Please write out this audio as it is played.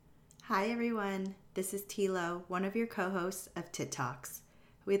Hi everyone, this is Tilo, one of your co-hosts of Tit Talks.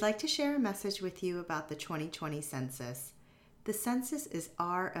 We'd like to share a message with you about the 2020 census. The census is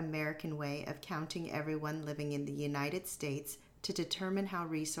our American way of counting everyone living in the United States to determine how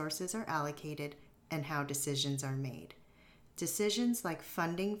resources are allocated and how decisions are made. Decisions like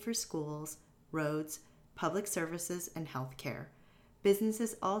funding for schools, roads, public services, and healthcare.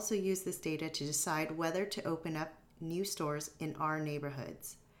 Businesses also use this data to decide whether to open up new stores in our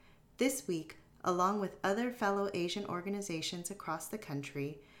neighborhoods. This week, along with other fellow Asian organizations across the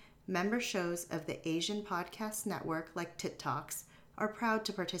country, member shows of the Asian Podcast Network like Tit Talks are proud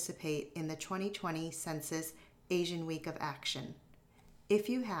to participate in the 2020 Census Asian Week of Action. If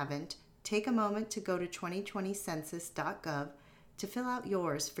you haven't, take a moment to go to 2020census.gov to fill out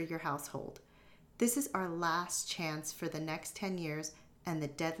yours for your household. This is our last chance for the next 10 years, and the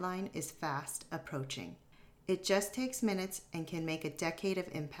deadline is fast approaching. It just takes minutes and can make a decade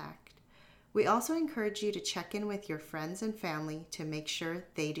of impact. We also encourage you to check in with your friends and family to make sure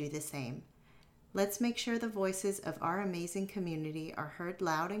they do the same. Let's make sure the voices of our amazing community are heard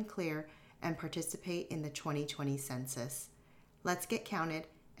loud and clear and participate in the 2020 census. Let's get counted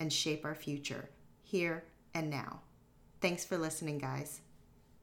and shape our future, here and now. Thanks for listening, guys.